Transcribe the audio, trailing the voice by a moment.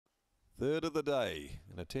Third of the day.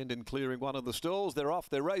 An attendant clearing one of the stalls. They're off,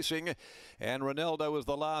 they're racing. And Ronaldo was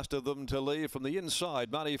the last of them to leave from the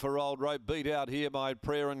inside. Money for Old Rope beat out Here My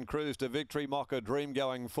Prayer and Cruise to Victory. Mocha Dream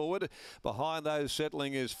going forward. Behind those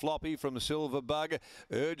settling is Floppy from Silver Bug.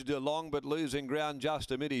 Urged along but losing ground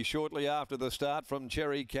JUSTAMIDDY shortly after the start from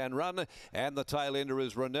Cherry Can Run. And the tail ender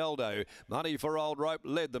is Ronaldo. Money for Old Rope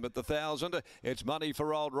led them at the 1,000. It's Money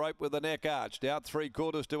for Old Rope with the neck arched. Out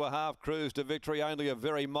 3/4 to a half. Cruise to Victory. Only a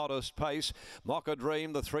very modest pace. Mocha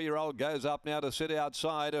Dream, the 3-year-old, goes up now to sit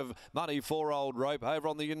outside of Money for Old Rope. Over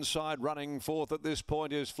on the inside, running fourth at this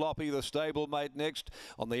point is Floppy, the stablemate next.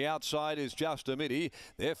 On the outside is JUSTAMIDDY.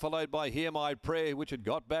 They're followed by Hear My Prayer, which had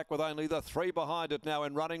got back with only the 3 behind it now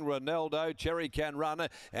in running. Ronaldo, Cherry Can Run,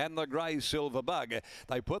 and the grey Silver Bug.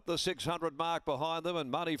 They put the 600 mark behind them,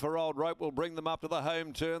 and Money for Old Rope will bring them up to the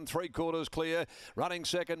home turn. 3/4 clear. Running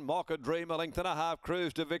second, Mocha Dream, a length and a half.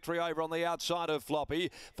 Cruise to Victory over on the outside of Floppy,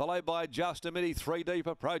 followed by JUSTAMIDDY, 3 deep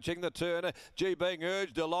approaching the turn. G being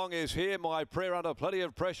urged along is Here My Prayer under plenty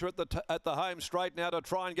of pressure at the home straight now to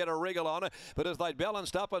try and get a wriggle on. But as they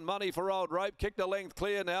balanced up, and Money for Old Rope kicked a length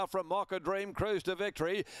clear now from Mocha Dream. Cruise to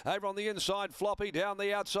Victory. Over on the inside, Floppy, down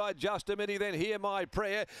the outside, JUSTAMIDDY, then Hear My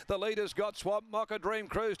Prayer. The leaders got swamped. Mocha Dream,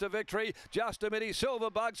 Cruise to Victory. JUSTAMIDDY, Silver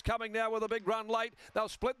Bugs coming now with a big run late. They'll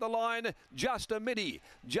split the line.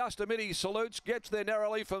 JUSTAMIDDY salutes, gets there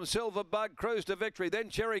narrowly from Silver Bug. Cruise to Victory. Then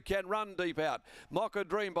Cherry Can Run deep out. Mocha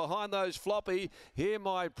Dream behind those. Floppy, Hear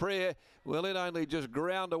My Prayer. Well, it only just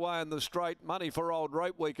ground away in the straight. Money for Old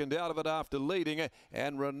Rope weakened out of it after leading,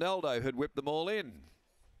 and Ronaldo had whipped them all in.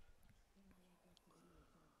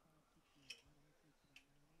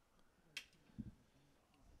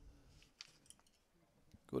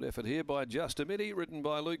 Good effort here by JUSTAMIDDY, written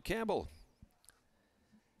by Luke Campbell.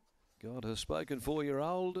 God Has Spoken,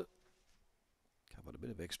 4-year-old. Covered a bit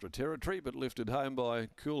of extra territory, but lifted home by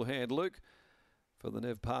Cool Hand Luke for the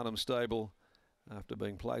Nev Parnham stable after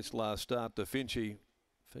being placed last start to Finchy.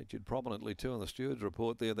 Featured prominently too in the steward's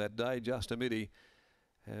report there that day. JUSTAMIDDY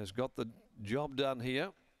has got the job done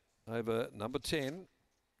here over number 10,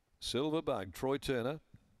 Silver Bug, Troy Turner.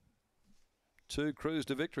 2, Cruise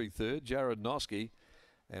to Victory, third, Jared Noski.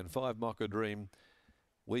 And 5, Mocha Dream,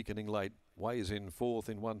 weakening late, weighs in fourth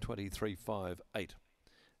in 123.58.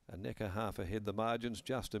 A neck a half ahead the margins.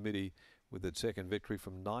 JUSTAMIDDY with its second victory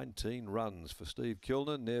from 19 runs for Steve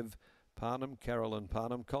Kilner, Nev Parnham, Carolyn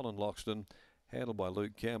Parnham, Colin Loxton, handled by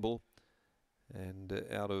Luke Campbell. And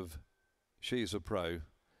out of She's a Pro,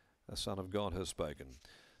 a son of God Has Spoken.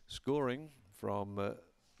 Scoring from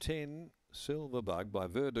 10, Silver Bug by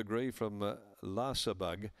Verdegree from Lhasa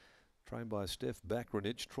Bug. Trained by Steph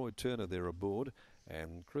Bakranich, Troy Turner there aboard.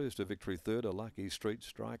 And Cruise to Victory third, a Lucky Street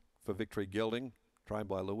Strike for Victory Gelding. Trained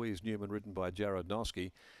by Louise Newman, ridden by Jared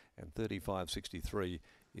Noski. And 35.63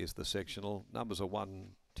 is the sectional. Numbers are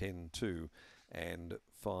 1, 10, 2 and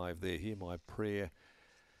 5 there. Hear My Prayer.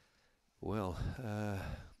 Well,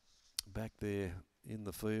 back there in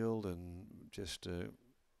the field and just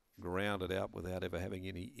grounded out without ever having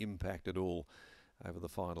any impact at all over the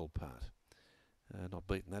final part. Not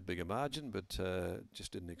beating that big a margin, but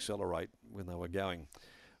just didn't accelerate when they were going.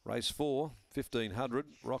 Race 4, 1500,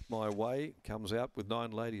 Rock My Way comes out with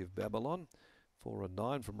 9 Lady of Babylon. 4 and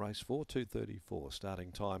 9 from race 4, 2:34.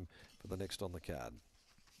 Starting time for the next on the card.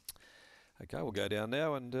 Okay, we'll go down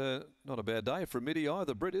now, and not a bad day for Middy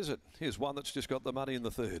either, Britt, is it? Here's one that's just got the money in the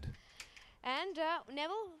third. And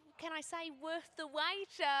Neville, can I say worth the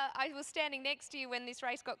wait? I was standing next to you when this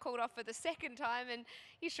race got called off for the second time, and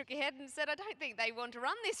you shook your head and said, I don't think they want to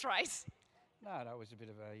run this race. No, it was a bit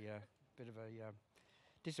of a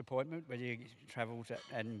disappointment when you travel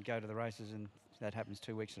and go to the races, and that happens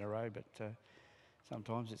 2 weeks in a row, but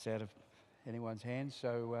sometimes it's out of anyone's hands.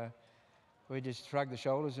 So we just shrugged the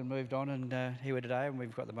shoulders and moved on, and here we're today, and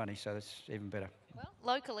we've got the money, so that's even better. Well,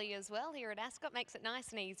 locally as well here at Ascot makes it nice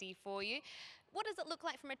and easy for you. What does it look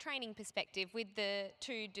like from a training perspective with the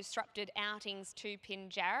 2 disrupted outings to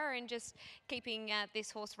Pinjarra and just keeping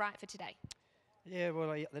this horse right for today? Yeah, well,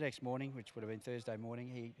 the next morning, which would have been Thursday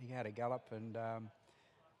morning, he had a gallop, and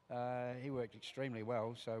he worked extremely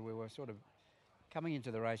well, so we were sort of coming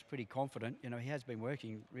into the race pretty confident. You know, he has been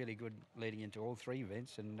working really good leading into all 3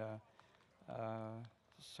 events, and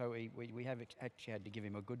so we have actually had to give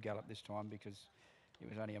him a good gallop this time because it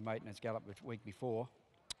was only a maintenance gallop the week before,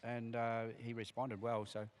 and he responded well.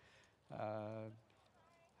 So,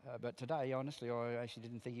 but today, honestly, I actually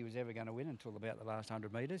didn't think he was ever going to win until about the last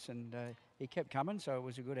 100 metres, and he kept coming, so it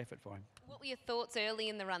was a good effort for him. What were your thoughts early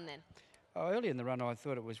in the run then? Oh, early in the run, I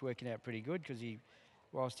thought it was working out pretty good because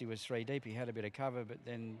whilst he was 3 deep, he had a bit of cover, but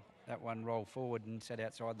then that one rolled forward and sat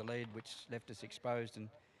outside the lead, which left us exposed, and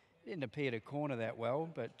didn't appear to corner that well,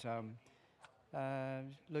 but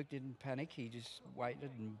Luke didn't panic. He just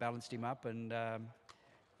waited and balanced him up, and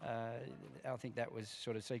I think that was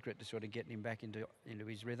sort of secret to sort of getting him back into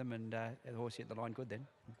his rhythm, and the horse hit the line good then.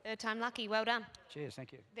 Third time lucky, well done. Cheers,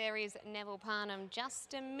 thank you. There is Neville Parnham,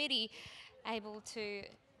 JUSTAMIDDY, able to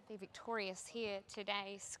be victorious here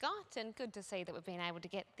today, Scott, and good to see that we've been able to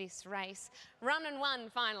get this race run and won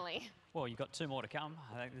finally. Well, you've got 2 more to come.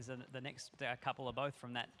 I think there's the next couple are both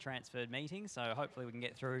from that transferred meeting, so hopefully we can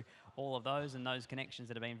get through all of those and those connections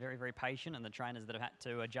that have been very, very patient, and the trainers that have had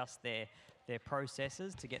to adjust their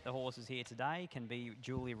processes to get the horses here today can be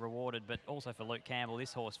duly rewarded. But also for Luke Campbell,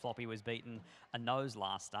 this horse Floppy was beaten a nose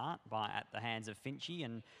last start at the hands of Finchy,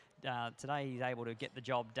 and today he's able to get the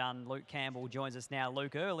job done. Luke Campbell joins us now.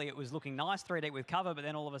 Luke, early it was looking nice, 3 deep with cover, but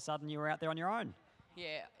then all of a sudden you were out there on your own.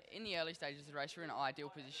 Yeah, in the early stages of the race, we were in an ideal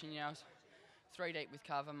position. You know, I was 3 deep with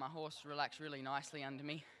cover. My horse relaxed really nicely under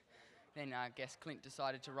me. Then I guess Clint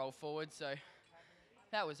decided to roll forward, so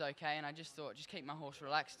that was okay. And I just thought, just keep my horse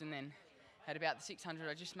relaxed. And then at about the 600,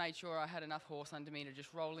 I just made sure I had enough horse under me to just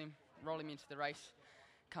roll him into the race,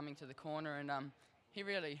 coming to the corner. And he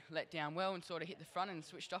really let down well and sort of hit the front and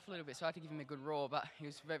switched off a little bit, so I had to give him a good roar. But it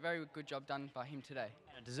was a very good job done by him today.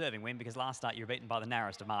 And a deserving win, because last start you were beaten by the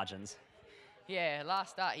narrowest of margins. Yeah,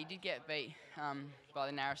 last start he did get beat by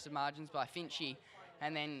the narrowest of margins by Finchy,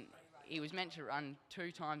 and then he was meant to run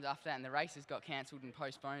 2 times after that, and the races got cancelled and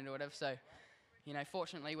postponed or whatever. So, you know,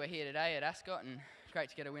 fortunately we're here today at Ascot, and great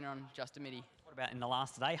to get a winner on JUSTAMIDDY. What about in the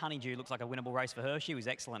last today? Honeydew looks like a winnable race for her. She was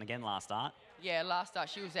excellent again last start. Yeah, last start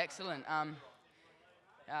she was excellent.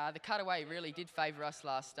 The cutaway really did favour us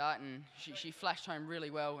last start, and she flashed home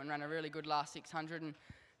really well and ran a really good last 600. And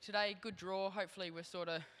today, good draw. Hopefully we're sort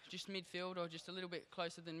of just midfield or just a little bit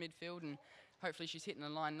closer than midfield, and hopefully she's hitting the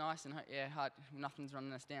line nice, and nothing's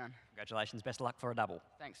running us down. Congratulations, best of luck for a double.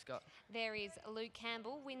 Thanks, Scott. There is Luke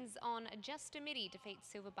Campbell, wins on JUSTAMIDDY, defeats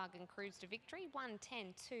Silverbug and Cruise to victory, 1,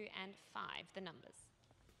 10, 2 and 5, the numbers.